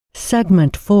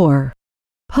Segment 4.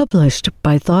 Published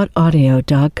by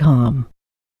thoughtaudio.com.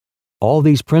 All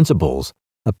these principles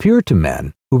appear to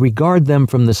men who regard them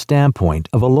from the standpoint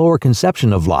of a lower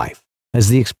conception of life as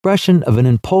the expression of an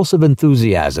impulsive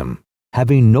enthusiasm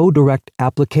having no direct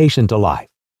application to life.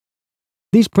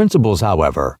 These principles,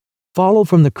 however, follow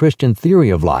from the Christian theory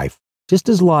of life just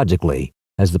as logically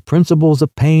as the principles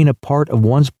of paying a part of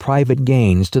one's private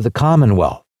gains to the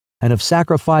commonwealth and of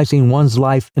sacrificing one's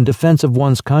life in defense of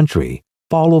one's country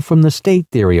follow from the state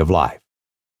theory of life.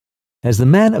 As the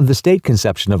man of the state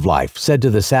conception of life said to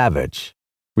the savage,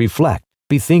 "Reflect,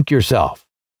 bethink yourself.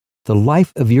 The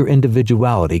life of your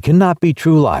individuality cannot be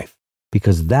true life,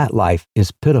 because that life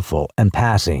is pitiful and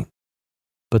passing.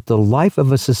 But the life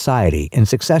of a society in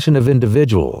succession of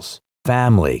individuals,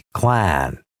 family,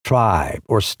 clan, tribe,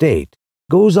 or state,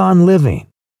 goes on living,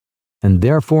 and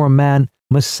therefore a man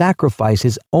must sacrifice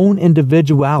his own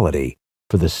individuality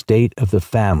for the state of the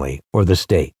family or the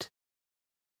state."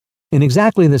 In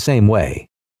exactly the same way,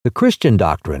 the Christian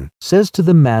doctrine says to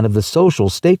the man of the social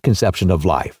state conception of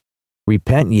life,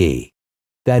 "Repent ye,"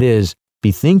 that is,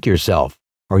 bethink yourself,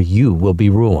 or you will be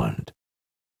ruined.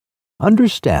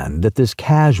 Understand that this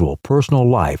casual personal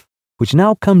life, which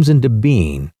now comes into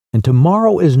being and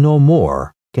tomorrow is no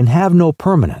more, can have no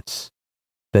permanence,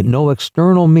 that no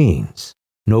external means,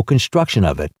 no construction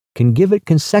of it, can give it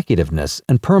consecutiveness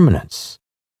and permanence.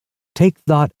 Take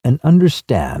thought and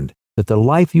understand that the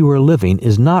life you are living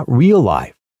is not real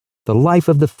life. The life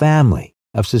of the family,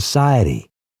 of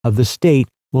society, of the state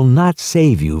will not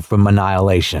save you from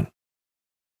annihilation.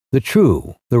 The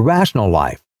true, the rational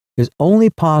life is only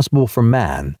possible for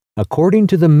man according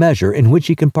to the measure in which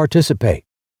he can participate,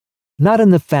 not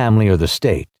in the family or the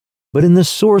state, but in the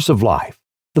source of life,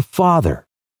 the Father,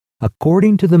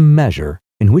 according to the measure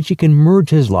in which he can merge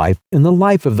his life in the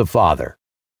life of the Father.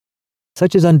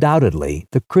 Such is undoubtedly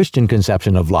the Christian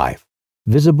conception of life,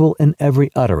 visible in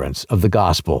every utterance of the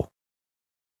gospel.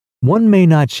 One may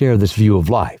not share this view of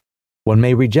life. One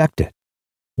may reject it.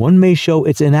 One may show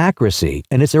its inaccuracy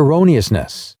and its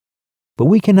erroneousness. But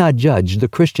we cannot judge the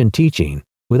Christian teaching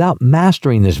without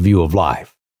mastering this view of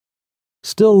life.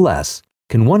 Still less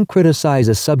can one criticize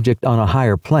a subject on a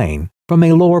higher plane from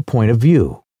a lower point of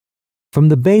view. From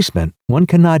the basement, one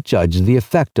cannot judge the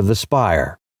effect of the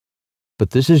spire.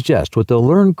 But this is just what the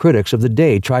learned critics of the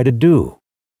day try to do,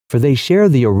 for they share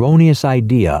the erroneous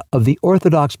idea of the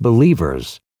orthodox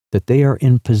believers that they are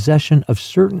in possession of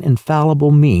certain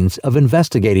infallible means of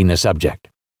investigating a subject.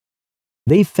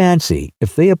 They fancy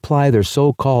if they apply their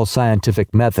so-called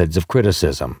scientific methods of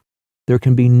criticism, there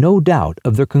can be no doubt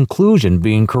of their conclusion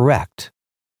being correct.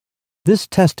 This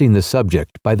testing the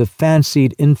subject by the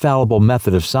fancied infallible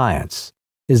method of science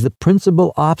is the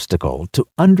principal obstacle to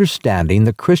understanding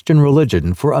the Christian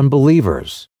religion for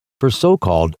unbelievers, for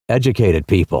so-called educated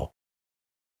people.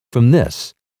 From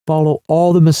this follow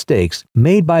all the mistakes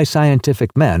made by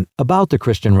scientific men about the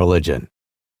Christian religion,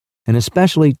 and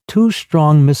especially two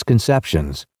strong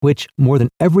misconceptions which, more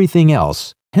than everything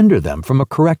else, hinder them from a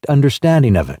correct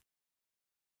understanding of it.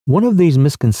 One of these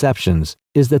misconceptions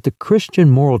is that the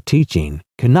Christian moral teaching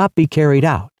cannot be carried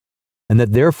out, and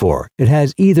that therefore it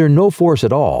has either no force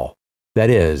at all, that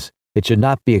is, it should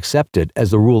not be accepted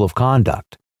as the rule of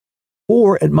conduct,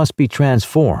 or it must be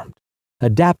transformed,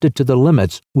 adapted to the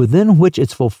limits within which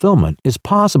its fulfillment is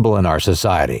possible in our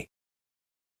society.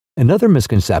 Another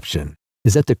misconception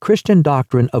is that the Christian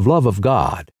doctrine of love of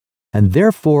God, and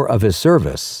therefore of His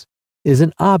service, is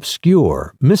an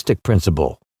obscure, mystic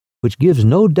principle which gives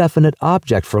no definite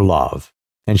object for love,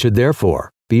 and should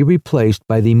therefore be replaced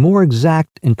by the more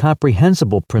exact and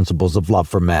comprehensible principles of love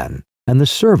for men and the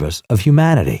service of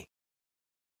humanity.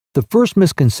 The first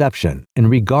misconception in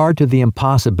regard to the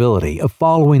impossibility of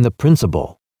following the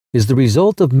principle is the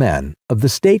result of men of the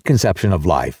state conception of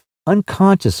life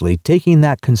unconsciously taking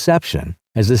that conception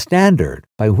as the standard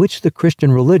by which the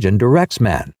Christian religion directs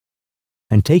men,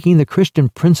 and taking the Christian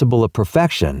principle of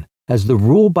perfection as the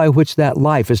rule by which that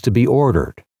life is to be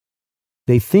ordered.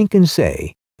 They think and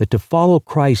say that to follow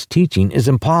Christ's teaching is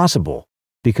impossible,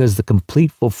 because the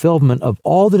complete fulfillment of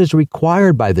all that is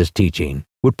required by this teaching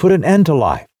would put an end to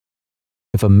life.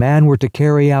 If a man were to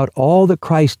carry out all that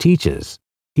Christ teaches,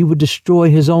 he would destroy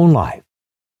his own life.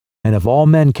 And if all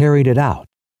men carried it out,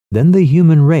 then the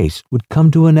human race would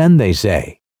come to an end, they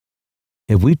say.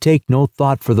 If we take no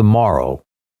thought for the morrow,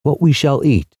 what we shall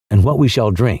eat and what we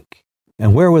shall drink,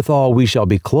 and wherewithal we shall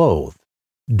be clothed,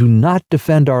 do not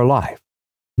defend our life,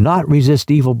 not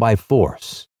resist evil by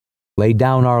force, lay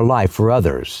down our life for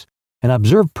others, and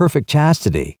observe perfect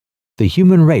chastity, the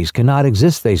human race cannot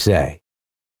exist, they say.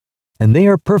 And they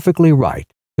are perfectly right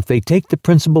if they take the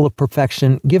principle of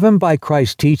perfection given by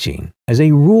Christ's teaching as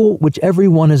a rule which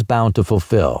everyone is bound to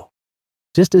fulfill.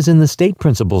 Just as in the state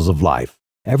principles of life,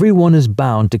 everyone is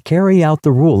bound to carry out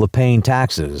the rule of paying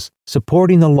taxes,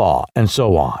 supporting the law, and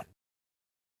so on.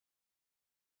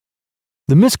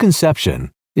 The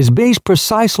misconception is based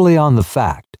precisely on the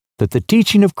fact that the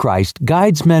teaching of Christ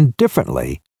guides men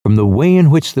differently from the way in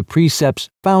which the precepts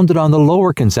founded on the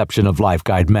lower conception of life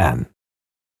guide men.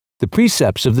 The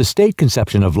precepts of the state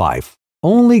conception of life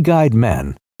only guide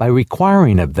men by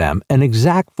requiring of them an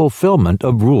exact fulfillment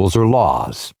of rules or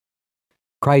laws.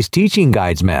 Christ's teaching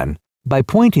guides men by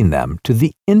pointing them to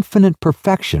the infinite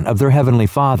perfection of their Heavenly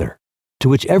Father, to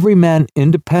which every man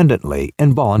independently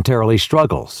and voluntarily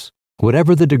struggles,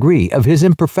 whatever the degree of his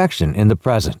imperfection in the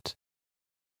present.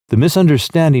 The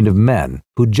misunderstanding of men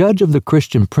who judge of the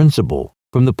Christian principle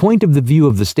from the point of the view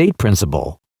of the state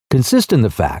principle consists in the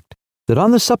fact that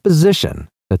on the supposition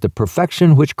that the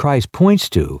perfection which Christ points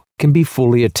to can be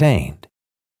fully attained,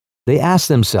 they ask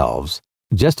themselves,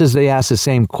 just as they ask the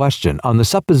same question on the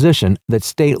supposition that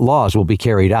state laws will be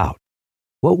carried out,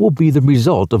 what will be the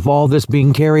result of all this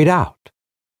being carried out?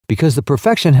 Because the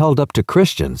perfection held up to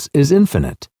Christians is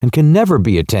infinite and can never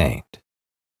be attained.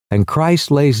 And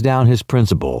Christ lays down his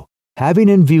principle, having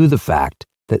in view the fact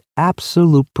that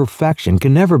absolute perfection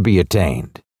can never be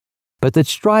attained, but that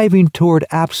striving toward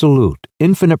absolute,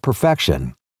 infinite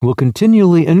perfection will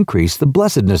continually increase the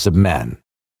blessedness of men,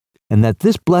 and that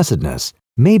this blessedness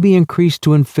may be increased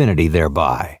to infinity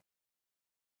thereby.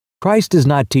 Christ is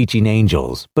not teaching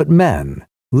angels, but men,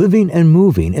 living and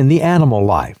moving in the animal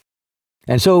life.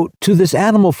 And so, to this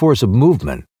animal force of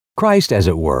movement, Christ, as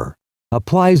it were,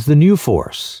 applies the new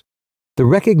force, the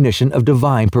recognition of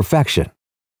divine perfection,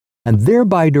 and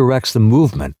thereby directs the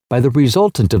movement by the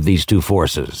resultant of these two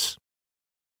forces.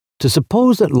 To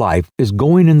suppose that life is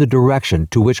going in the direction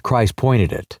to which Christ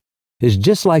pointed it is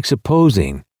just like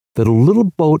supposing that a little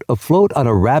boat afloat on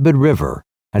a rapid river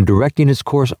and directing its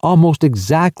course almost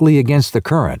exactly against the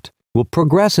current will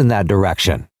progress in that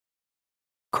direction.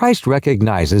 Christ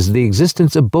recognizes the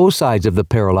existence of both sides of the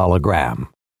parallelogram,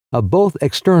 of both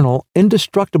external,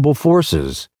 indestructible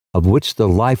forces of which the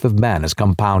life of man is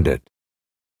compounded,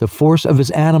 the force of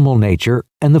his animal nature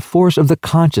and the force of the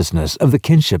consciousness of the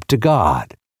kinship to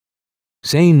God.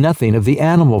 Saying nothing of the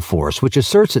animal force which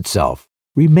asserts itself,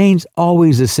 remains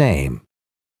always the same,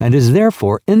 and is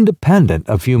therefore independent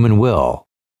of human will.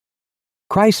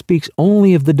 Christ speaks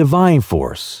only of the divine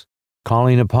force,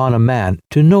 calling upon a man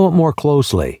to know it more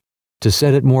closely, to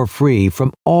set it more free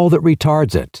from all that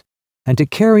retards it, and to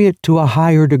carry it to a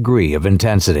higher degree of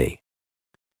intensity.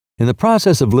 In the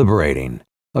process of liberating,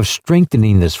 of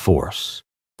strengthening this force,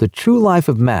 the true life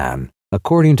of man,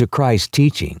 according to Christ's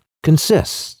teaching,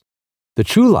 consists. The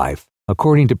true life,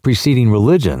 according to preceding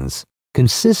religions,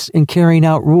 consists in carrying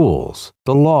out rules,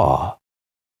 the law.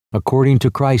 According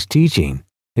to Christ's teaching,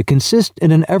 it consists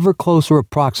in an ever closer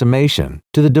approximation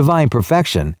to the divine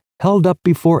perfection held up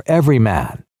before every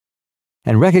man,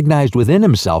 and recognized within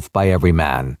himself by every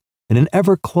man, in an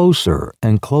ever closer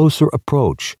and closer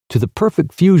approach to the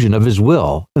perfect fusion of his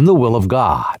will and the will of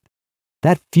God,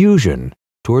 that fusion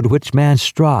toward which man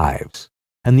strives,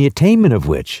 and the attainment of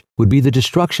which would be the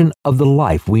destruction of the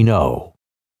life we know.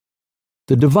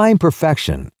 The divine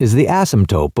perfection is the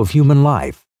asymptote of human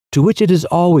life, to which it is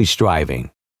always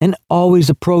striving and always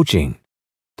approaching,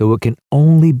 though it can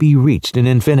only be reached in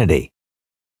infinity.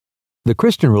 The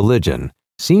Christian religion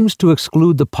seems to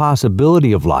exclude the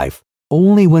possibility of life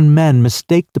only when men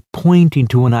mistake the pointing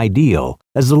to an ideal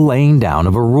as the laying down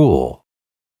of a rule.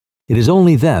 It is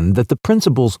only then that the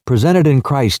principles presented in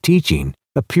Christ's teaching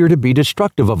appear to be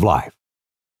destructive of life.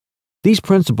 These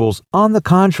principles, on the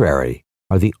contrary,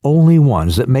 are the only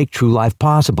ones that make true life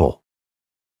possible.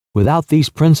 Without these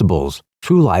principles,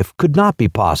 true life could not be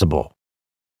possible.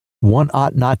 One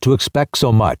ought not to expect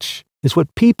so much, is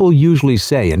what people usually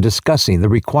say in discussing the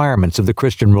requirements of the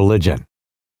Christian religion.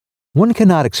 One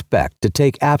cannot expect to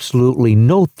take absolutely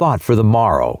no thought for the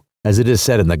morrow, as it is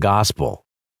said in the Gospel,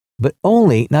 but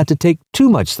only not to take too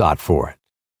much thought for it.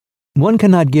 One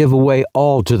cannot give away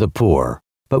all to the poor,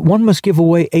 but one must give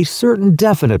away a certain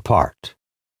definite part.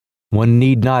 One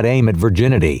need not aim at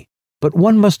virginity, but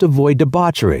one must avoid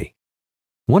debauchery.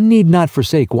 One need not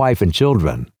forsake wife and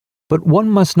children, but one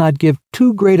must not give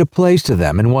too great a place to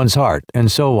them in one's heart, and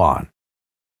so on.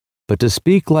 But to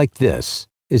speak like this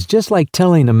is just like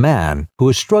telling a man who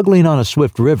is struggling on a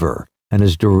swift river and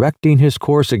is directing his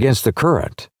course against the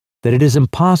current that it is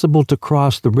impossible to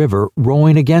cross the river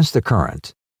rowing against the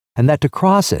current, and that to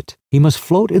cross it he must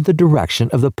float in the direction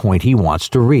of the point he wants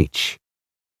to reach.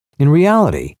 In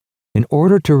reality, in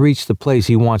order to reach the place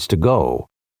he wants to go,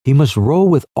 he must row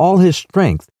with all his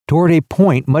strength toward a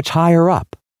point much higher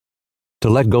up. To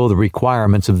let go the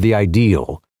requirements of the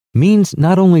ideal means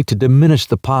not only to diminish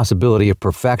the possibility of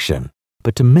perfection,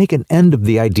 but to make an end of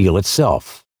the ideal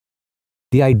itself.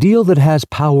 The ideal that has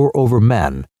power over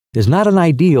men is not an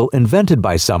ideal invented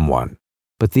by someone,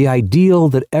 but the ideal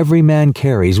that every man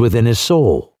carries within his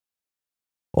soul.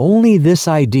 Only this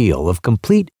ideal of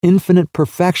complete infinite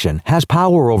perfection has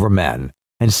power over men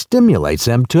and stimulates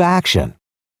them to action.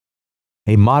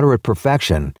 A moderate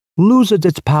perfection loses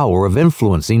its power of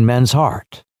influencing men's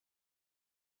heart.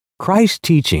 Christ's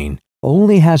teaching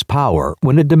only has power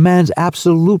when it demands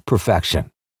absolute perfection,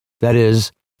 that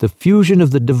is, the fusion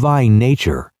of the divine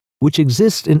nature, which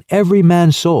exists in every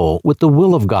man's soul with the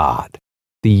will of God,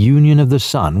 the union of the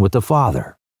Son with the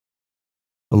Father.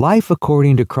 Life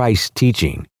according to Christ's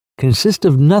teaching consists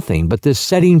of nothing but this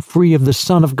setting free of the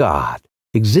Son of God,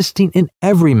 existing in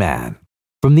every man,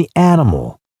 from the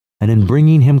animal, and in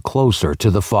bringing him closer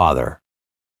to the Father.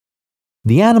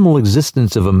 The animal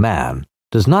existence of a man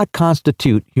does not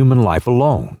constitute human life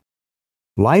alone.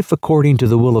 Life according to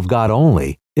the will of God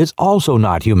only is also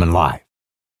not human life.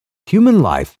 Human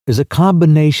life is a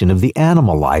combination of the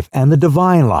animal life and the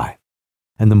divine life,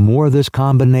 and the more this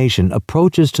combination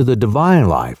approaches to the divine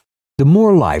life, the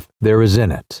more life there is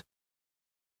in it.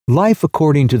 Life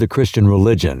according to the Christian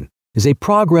religion is a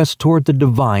progress toward the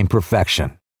divine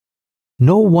perfection.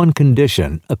 No one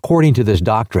condition, according to this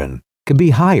doctrine, can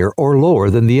be higher or lower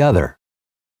than the other.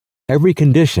 Every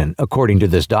condition, according to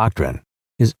this doctrine,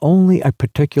 is only a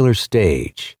particular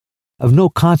stage, of no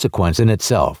consequence in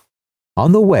itself,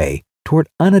 on the way toward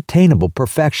unattainable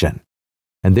perfection,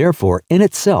 and therefore in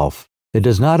itself it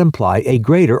does not imply a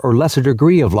greater or lesser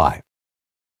degree of life.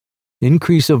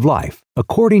 Increase of life,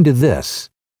 according to this,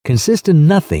 consists in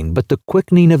nothing but the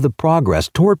quickening of the progress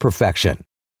toward perfection,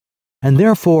 and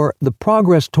therefore the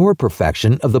progress toward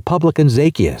perfection of the publican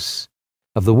Zacchaeus,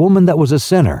 of the woman that was a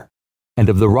sinner, and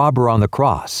of the robber on the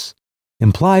cross,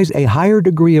 implies a higher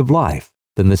degree of life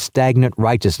than the stagnant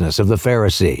righteousness of the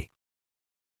Pharisee.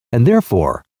 And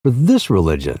therefore, for this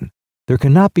religion, there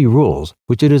cannot be rules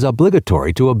which it is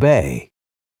obligatory to obey.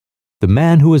 The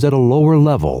man who is at a lower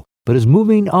level but is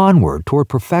moving onward toward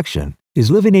perfection is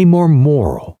living a more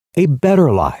moral, a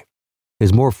better life,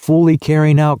 is more fully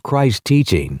carrying out Christ's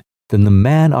teaching than the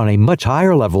man on a much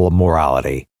higher level of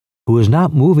morality who is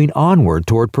not moving onward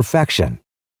toward perfection.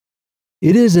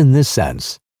 It is in this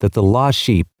sense that the lost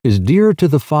sheep is dearer to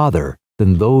the Father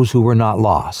than those who were not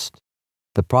lost.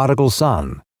 The prodigal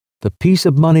son, the piece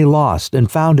of money lost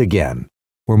and found again,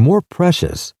 were more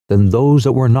precious than those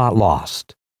that were not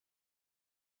lost.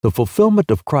 The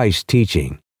fulfillment of Christ's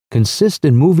teaching consists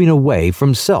in moving away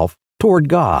from self toward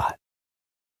God.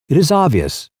 It is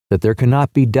obvious that there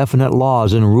cannot be definite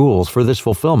laws and rules for this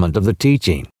fulfillment of the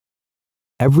teaching.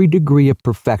 Every degree of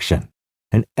perfection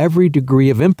and every degree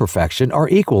of imperfection are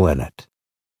equal in it.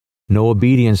 No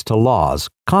obedience to laws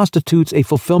constitutes a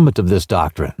fulfillment of this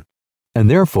doctrine, and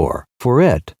therefore, for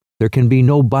it, there can be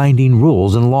no binding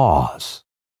rules and laws.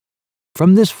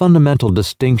 From this fundamental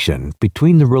distinction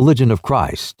between the religion of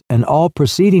Christ and all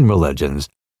preceding religions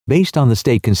based on the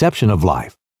state conception of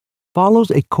life, follows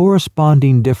a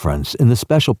corresponding difference in the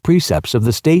special precepts of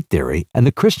the state theory and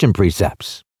the Christian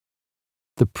precepts.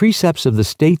 The precepts of the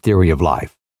state theory of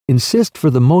life insist for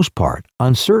the most part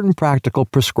on certain practical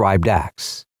prescribed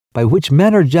acts, by which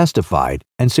men are justified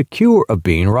and secure of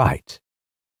being right.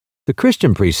 The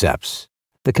Christian precepts,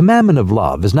 the commandment of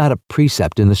love is not a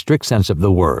precept in the strict sense of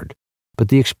the word, but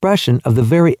the expression of the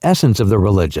very essence of the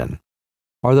religion,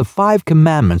 are the 5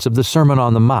 commandments of the Sermon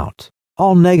on the Mount,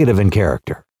 all negative in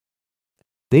character.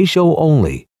 They show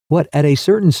only what at a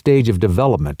certain stage of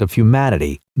development of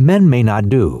humanity men may not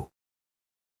do.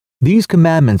 These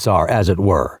commandments are, as it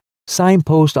were,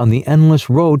 signposts on the endless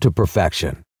road to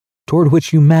perfection, toward which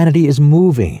humanity is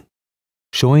moving,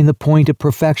 showing the point of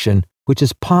perfection which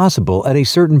is possible at a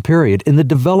certain period in the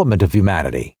development of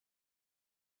humanity.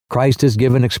 Christ has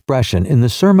given expression in the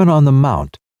Sermon on the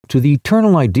Mount to the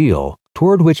eternal ideal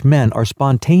toward which men are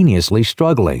spontaneously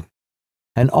struggling,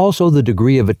 and also the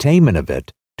degree of attainment of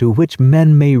it to which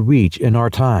men may reach in our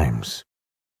times.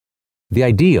 The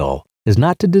ideal is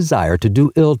not to desire to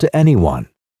do ill to anyone,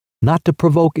 not to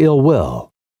provoke ill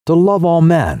will, to love all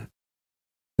men.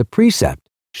 The precept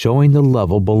showing the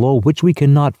level below which we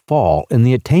cannot fall in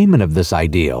the attainment of this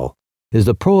ideal is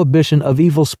the prohibition of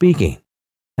evil speaking,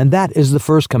 and that is the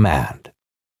first command.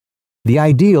 The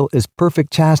ideal is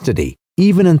perfect chastity,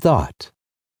 even in thought.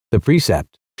 The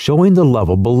precept showing the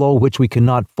level below which we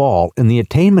cannot fall in the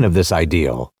attainment of this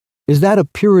ideal is that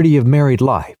of purity of married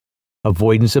life,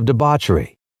 avoidance of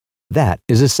debauchery. That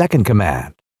is a second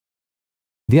command,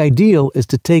 The ideal is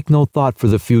to take no thought for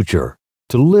the future,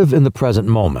 to live in the present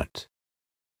moment.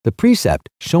 The precept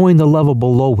showing the level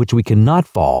below which we cannot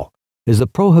fall is the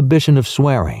prohibition of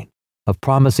swearing, of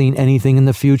promising anything in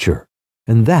the future,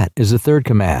 and that is the third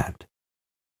command.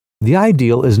 The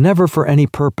ideal is never for any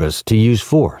purpose to use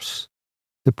force.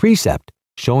 The precept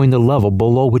showing the level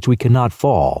below which we cannot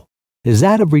fall is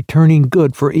that of returning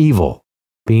good for evil,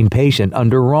 being patient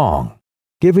under wrong,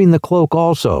 giving the cloak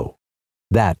also.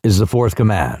 That is the fourth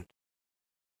command.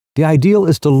 The ideal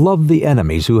is to love the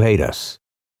enemies who hate us.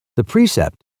 The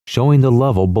precept showing the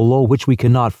level below which we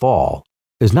cannot fall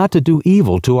is not to do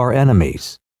evil to our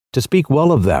enemies, to speak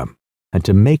well of them, and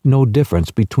to make no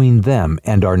difference between them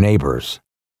and our neighbors.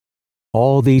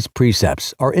 All these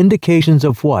precepts are indications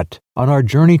of what, on our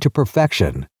journey to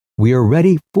perfection, we are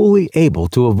ready fully able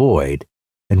to avoid,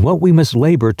 and what we must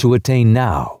labor to attain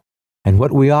now, and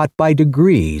what we ought by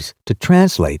degrees to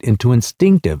translate into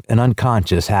instinctive and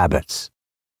unconscious habits.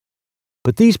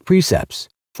 But these precepts,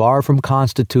 far from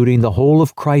constituting the whole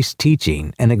of Christ's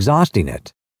teaching and exhausting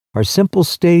it, are simple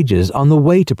stages on the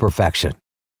way to perfection.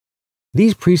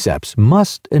 These precepts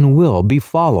must and will be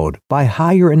followed by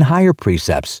higher and higher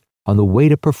precepts on the way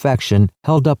to perfection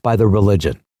held up by the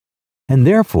religion, and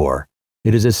therefore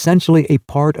it is essentially a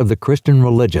part of the Christian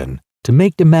religion to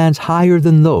make demands higher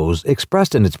than those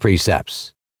expressed in its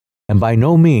precepts, and by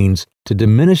no means to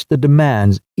diminish the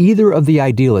demands either of the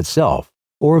ideal itself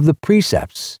or of the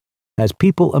precepts, as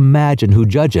people imagine who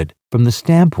judge it from the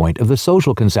standpoint of the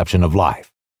social conception of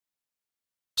life.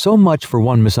 So much for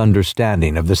one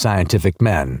misunderstanding of the scientific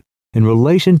men in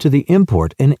relation to the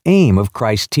import and aim of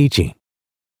Christ's teaching.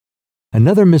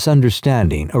 Another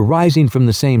misunderstanding arising from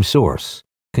the same source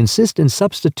consists in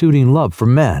substituting love for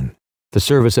men, the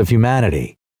service of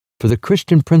humanity, for the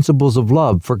Christian principles of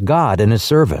love for God and His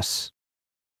service.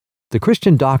 The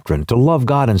Christian doctrine to love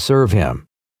God and serve Him,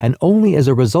 and only as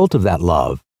a result of that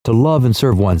love to love and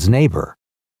serve one's neighbor,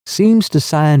 seems to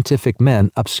scientific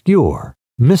men obscure,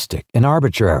 mystic, and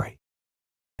arbitrary,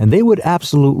 and they would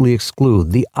absolutely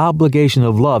exclude the obligation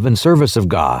of love and service of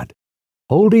God,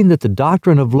 holding that the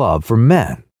doctrine of love for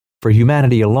men, for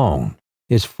humanity alone,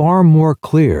 is far more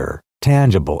clear,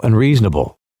 tangible, and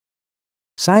reasonable.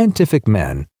 Scientific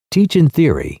men teach in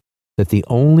theory that the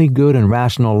only good and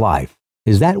rational life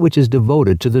is that which is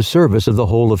devoted to the service of the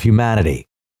whole of humanity.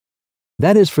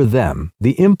 That is for them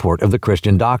the import of the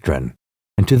Christian doctrine,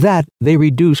 and to that they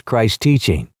reduce Christ's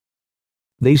teaching.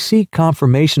 They seek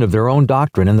confirmation of their own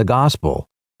doctrine in the gospel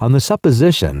on the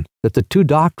supposition that the two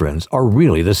doctrines are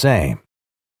really the same.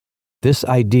 This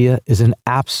idea is an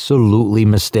absolutely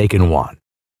mistaken one.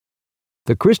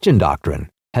 The Christian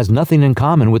doctrine has nothing in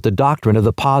common with the doctrine of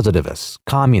the positivists,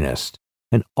 communists,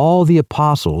 and all the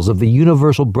apostles of the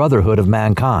universal brotherhood of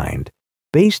mankind,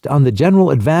 based on the general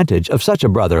advantage of such a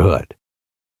brotherhood.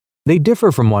 They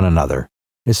differ from one another,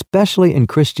 especially in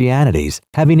Christianity's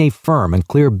having a firm and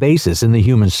clear basis in the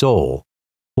human soul,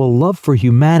 while love for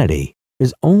humanity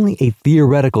is only a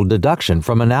theoretical deduction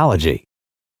from analogy.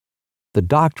 The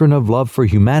doctrine of love for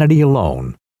humanity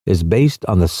alone is based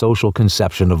on the social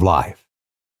conception of life.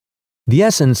 The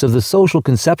essence of the social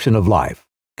conception of life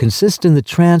consists in the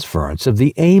transference of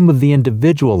the aim of the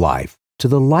individual life to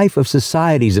the life of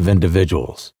societies of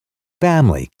individuals,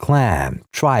 family, clan,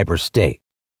 tribe, or state.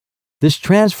 This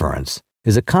transference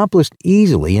is accomplished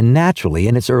easily and naturally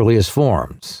in its earliest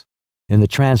forms, in the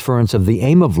transference of the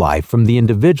aim of life from the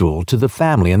individual to the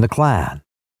family and the clan.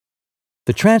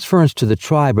 The transference to the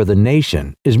tribe or the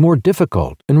nation is more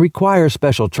difficult and requires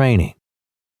special training,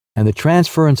 and the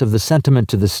transference of the sentiment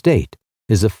to the state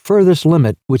is the furthest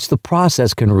limit which the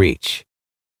process can reach.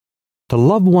 To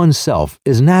love oneself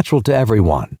is natural to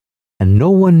everyone, and no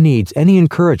one needs any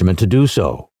encouragement to do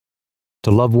so.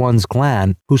 To love one's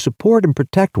clan who support and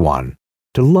protect one,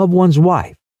 to love one's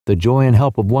wife, the joy and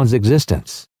help of one's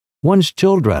existence, one's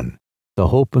children, the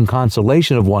hope and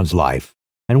consolation of one's life,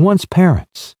 and one's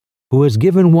parents, who has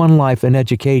given one life and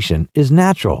education, is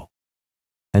natural.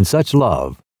 And such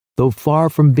love, though far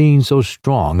from being so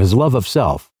strong as love of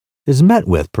self, is met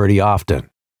with pretty often.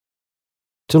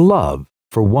 To love,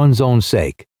 for one's own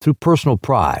sake, through personal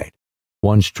pride,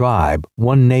 one's tribe,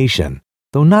 one nation,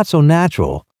 though not so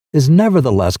natural, is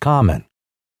nevertheless common.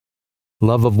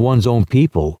 Love of one's own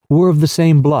people who are of the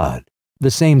same blood,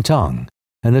 the same tongue,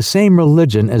 and the same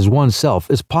religion as oneself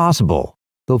is possible,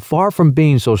 though far from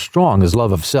being so strong as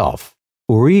love of self,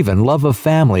 or even love of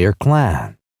family or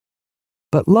clan.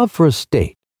 But love for a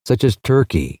state, such as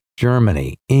Turkey,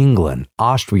 Germany, England,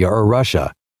 Austria, or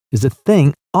Russia, is a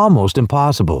thing almost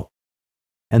impossible.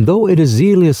 And though it is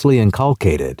zealously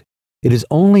inculcated, it is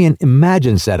only an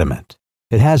imagined sentiment.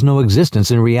 It has no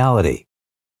existence in reality,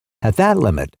 At that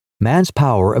limit, man's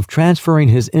power of transferring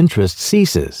his interest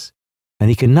ceases, and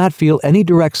he cannot feel any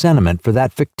direct sentiment for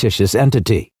that fictitious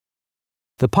entity.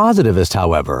 The positivist,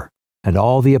 however, and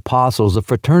all the apostles of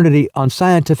fraternity on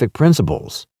scientific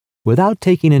principles, without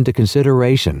taking into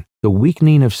consideration the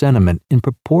weakening of sentiment in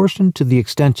proportion to the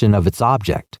extension of its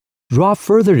object, draw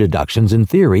further deductions in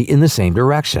theory in the same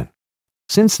direction,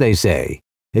 since they say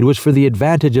it was for the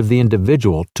advantage of the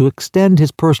individual to extend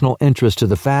his personal interest to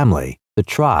the family, the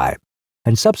tribe,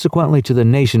 and subsequently to the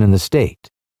nation and the state.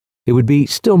 It would be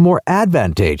still more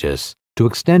advantageous to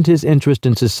extend his interest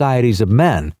in societies of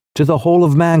men to the whole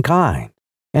of mankind,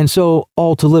 and so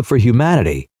all to live for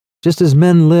humanity, just as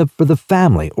men live for the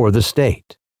family or the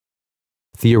state.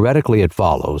 Theoretically, it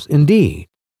follows, indeed,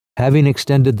 having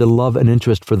extended the love and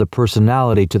interest for the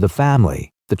personality to the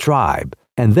family, the tribe,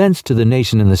 and thence to the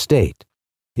nation and the state,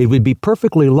 it would be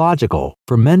perfectly logical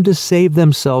for men to save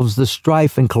themselves the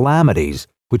strife and calamities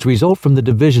which result from the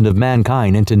division of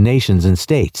mankind into nations and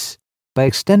states, by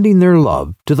extending their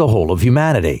love to the whole of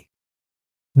humanity.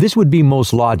 This would be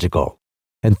most logical,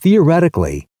 and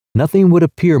theoretically, nothing would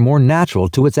appear more natural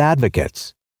to its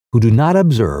advocates, who do not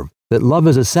observe that love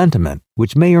is a sentiment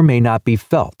which may or may not be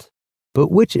felt,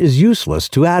 but which is useless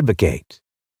to advocate.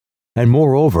 And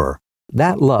moreover,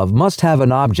 that love must have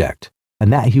an object,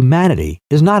 and that humanity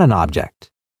is not an object.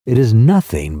 It is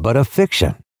nothing but a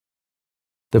fiction.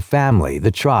 The family,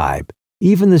 the tribe,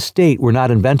 even the state were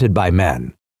not invented by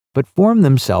men, but formed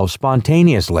themselves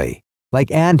spontaneously,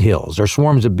 like anthills or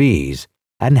swarms of bees,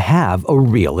 and have a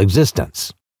real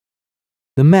existence.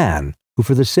 The man who,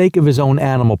 for the sake of his own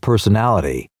animal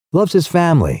personality, loves his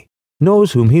family,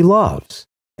 knows whom he loves: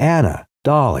 Anna,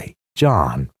 Dolly,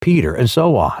 John, Peter, and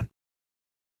so on.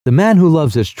 The man who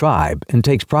loves his tribe and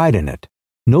takes pride in it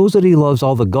knows that he loves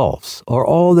all the Gulfs or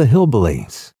all the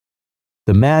hillbillies.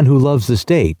 The man who loves the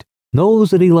state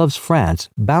knows that he loves France,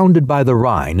 bounded by the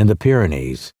Rhine and the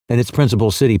Pyrenees, and its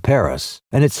principal city Paris,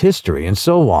 and its history, and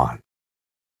so on.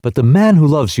 But the man who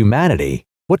loves humanity,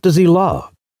 what does he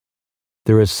love?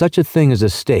 There is such a thing as a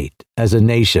state, as a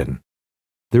nation.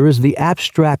 There is the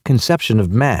abstract conception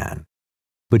of man,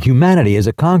 but humanity as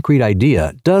a concrete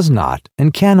idea does not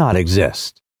and cannot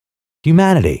exist.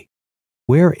 Humanity.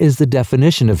 Where is the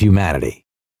definition of humanity?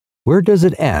 Where does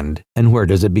it end and where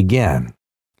does it begin?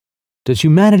 Does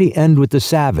humanity end with the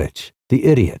savage, the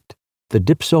idiot, the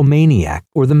dipsomaniac,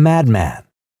 or the madman?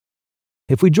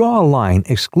 If we draw a line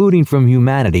excluding from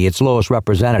humanity its lowest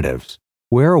representatives,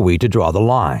 where are we to draw the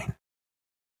line?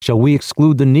 Shall we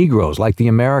exclude the Negroes like the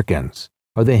Americans,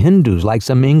 or the Hindus like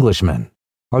some Englishmen,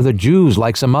 or the Jews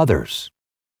like some others?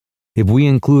 If we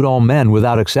include all men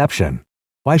without exception,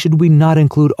 why should we not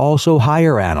include also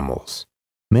higher animals,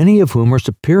 many of whom are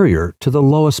superior to the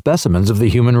lowest specimens of the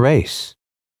human race?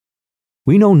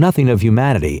 We know nothing of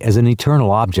humanity as an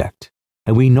eternal object,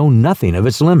 and we know nothing of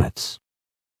its limits.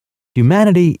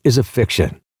 Humanity is a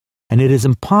fiction, and it is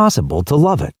impossible to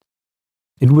love it.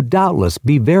 It would doubtless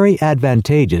be very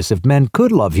advantageous if men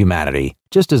could love humanity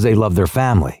just as they love their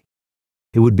family.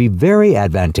 It would be very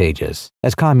advantageous,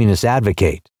 as communists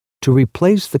advocate, to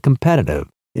replace the competitive,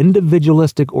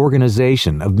 individualistic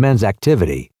organization of men's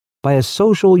activity by a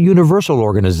social universal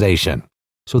organization,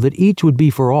 so that each would be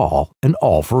for all and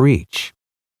all for each.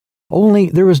 Only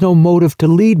there is no motive to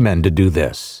lead men to do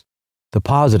this. The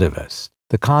positivists,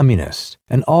 the communists,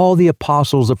 and all the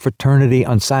apostles of fraternity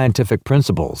on scientific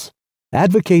principles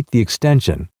advocate the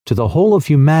extension to the whole of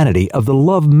humanity of the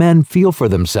love men feel for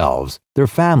themselves, their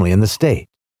family, and the state.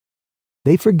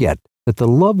 They forget that the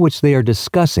love which they are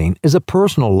discussing is a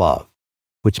personal love,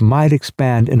 which might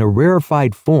expand in a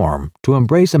rarefied form to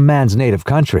embrace a man's native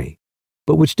country,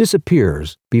 but which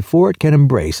disappears before it can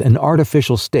embrace an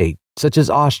artificial state such as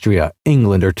Austria,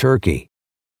 England, or Turkey,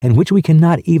 and which we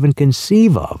cannot even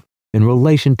conceive of in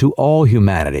relation to all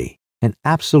humanity, an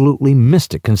absolutely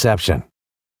mystic conception.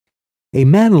 A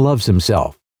man loves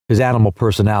himself, his animal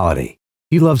personality.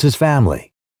 He loves his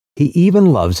family. He even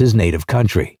loves his native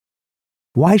country.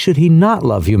 Why should he not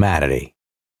love humanity?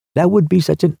 That would be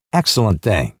such an excellent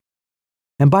thing.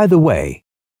 And by the way,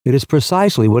 it is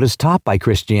precisely what is taught by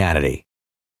Christianity.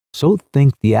 So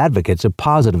think the advocates of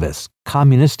positivist,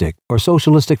 communistic, or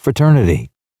socialistic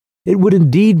fraternity. It would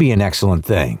indeed be an excellent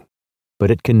thing, but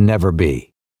it can never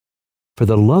be. For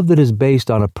the love that is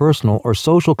based on a personal or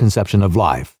social conception of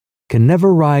life can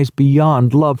never rise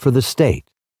beyond love for the state.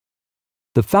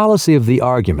 The fallacy of the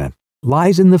argument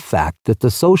lies in the fact that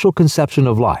the social conception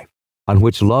of life, on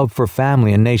which love for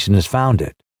family and nation is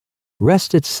founded,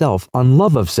 rests itself on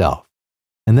love of self,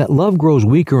 and that love grows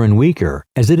weaker and weaker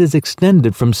as it is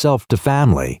extended from self to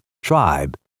family,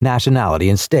 tribe, nationality,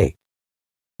 and state.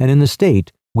 And in the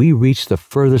state, we reach the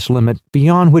furthest limit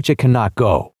beyond which it cannot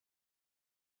go.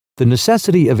 The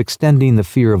necessity of extending the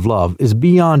sphere of love is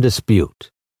beyond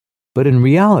dispute, but in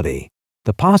reality,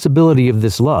 the possibility of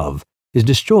this love is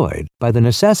destroyed by the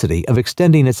necessity of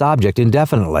extending its object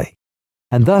indefinitely,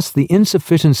 and thus the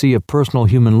insufficiency of personal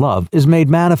human love is made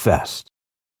manifest.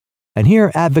 And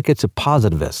here advocates of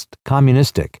positivist,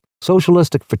 communistic,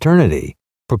 socialistic fraternity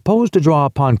propose to draw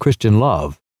upon Christian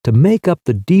love to make up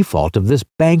the default of this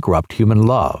bankrupt human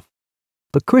love.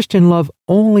 But Christian love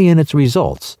only in its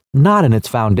results, not in its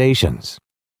foundations.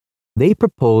 They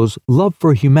propose love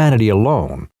for humanity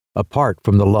alone, apart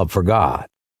from the love for God.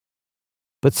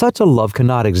 But such a love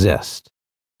cannot exist.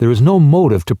 There is no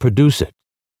motive to produce it.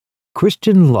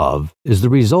 Christian love is the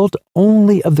result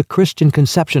only of the Christian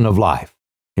conception of life,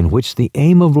 in which the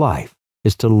aim of life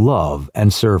is to love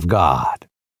and serve God.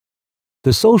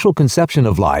 The social conception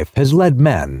of life has led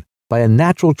men, by a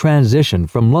natural transition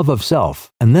from love of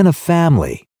self and then of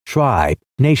family, tribe,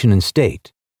 nation, and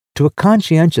state, to a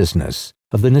conscientiousness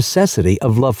of the necessity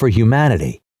of love for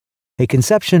humanity, a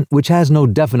conception which has no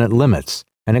definite limits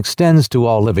and extends to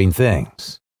all living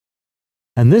things.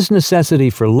 And this necessity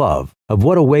for love of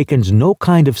what awakens no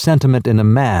kind of sentiment in a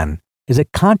man is a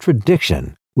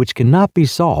contradiction which cannot be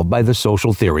solved by the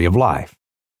social theory of life.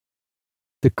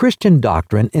 The Christian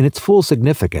doctrine in its full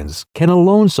significance can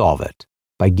alone solve it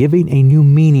by giving a new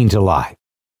meaning to life.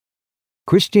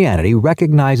 Christianity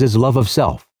recognizes love of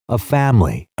self, of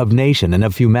family, of nation, and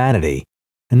of humanity,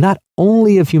 and not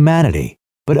only of humanity,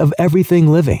 but of everything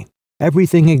living,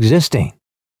 everything existing.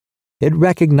 It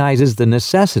recognizes the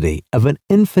necessity of an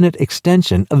infinite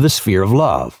extension of the sphere of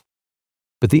love.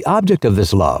 But the object of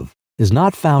this love is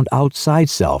not found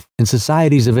outside self in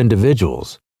societies of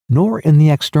individuals, nor in the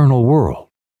external world,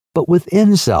 but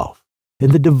within self,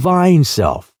 in the divine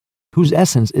self, whose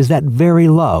essence is that very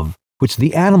love which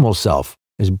the animal self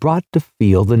is brought to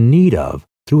feel the need of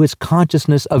through its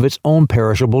consciousness of its own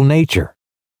perishable nature.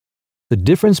 The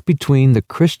difference between the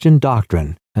Christian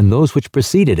doctrine and those which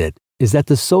preceded it is that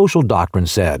the social doctrine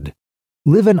said,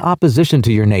 "Live in opposition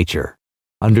to your nature,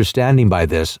 understanding by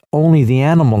this only the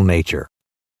animal nature.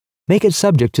 Make it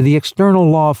subject to the external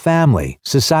law of family,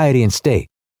 society, and state."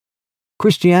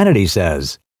 Christianity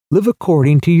says, "Live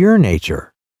according to your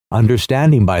nature,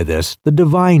 understanding by this the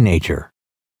divine nature.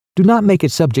 Do not make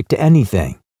it subject to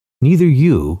anything, neither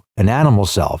you, an animal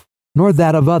self, nor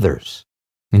that of others,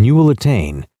 and you will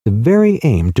attain the very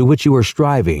aim to which you are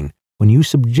striving when you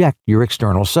subject your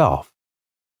external self."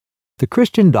 The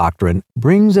Christian doctrine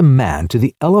brings a man to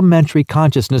the elementary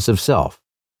consciousness of self,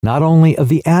 not only of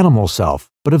the animal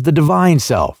self, but of the divine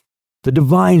self, the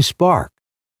divine spark,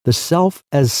 the self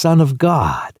as Son of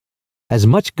God, as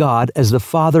much God as the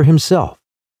Father himself,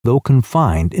 though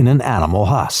confined in an animal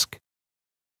husk.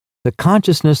 The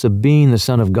consciousness of being the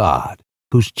Son of God,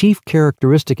 whose chief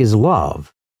characteristic is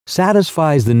love,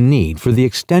 satisfies the need for the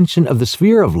extension of the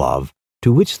sphere of love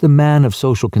to which the man of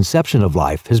social conception of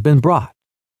life has been brought.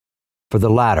 For the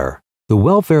latter, the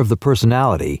welfare of the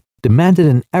personality demanded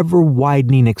an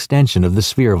ever-widening extension of the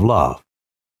sphere of love.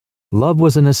 Love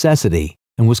was a necessity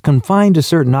and was confined to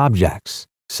certain objects,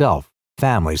 self,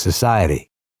 family, society.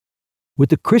 With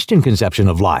the Christian conception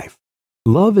of life,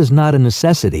 love is not a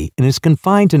necessity and is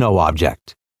confined to no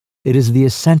object. It is the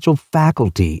essential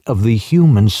faculty of the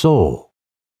human soul.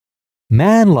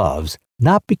 Man loves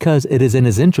not because it is in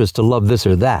his interest to love this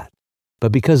or that,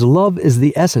 but because love is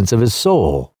the essence of his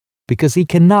soul, because he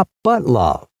cannot but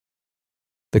love.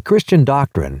 The Christian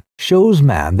doctrine shows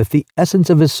man that the essence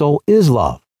of his soul is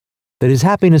love, that his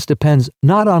happiness depends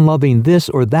not on loving this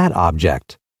or that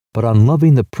object, but on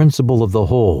loving the principle of the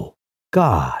whole,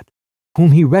 God,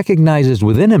 whom he recognizes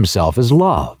within himself as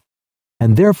love,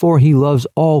 and therefore he loves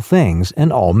all things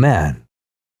and all men.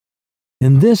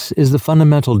 And this is the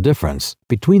fundamental difference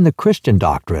between the Christian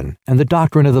doctrine and the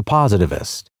doctrine of the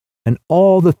positivist, and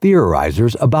all the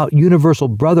theorizers about universal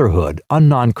brotherhood on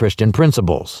non-Christian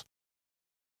principles.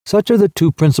 Such are the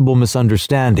two principal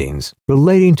misunderstandings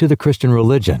relating to the Christian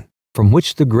religion, from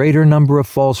which the greater number of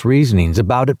false reasonings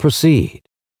about it proceed.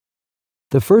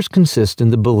 The first consists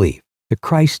in the belief that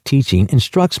Christ's teaching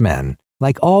instructs men,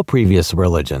 like all previous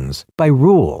religions, by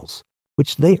rules,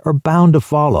 which they are bound to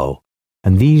follow,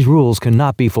 and these rules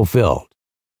cannot be fulfilled.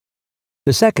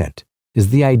 The second is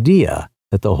the idea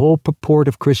that the whole purport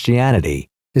of Christianity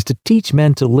is to teach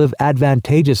men to live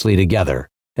advantageously together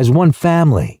as one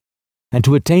family, and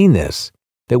to attain this,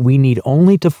 that we need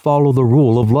only to follow the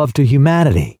rule of love to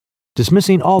humanity,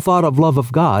 dismissing all thought of love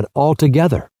of God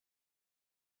altogether.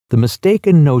 The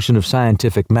mistaken notion of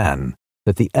scientific men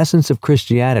that the essence of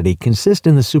Christianity consists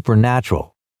in the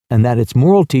supernatural and that its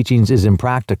moral teachings is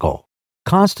impractical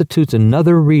constitutes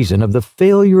another reason of the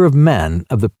failure of men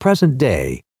of the present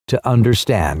day to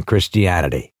understand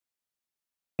Christianity.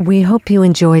 We hope you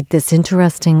enjoyed this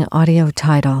interesting audio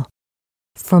title.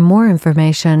 For more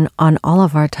information on all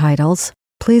of our titles,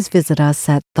 please visit us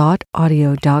at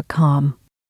thoughtaudio.com.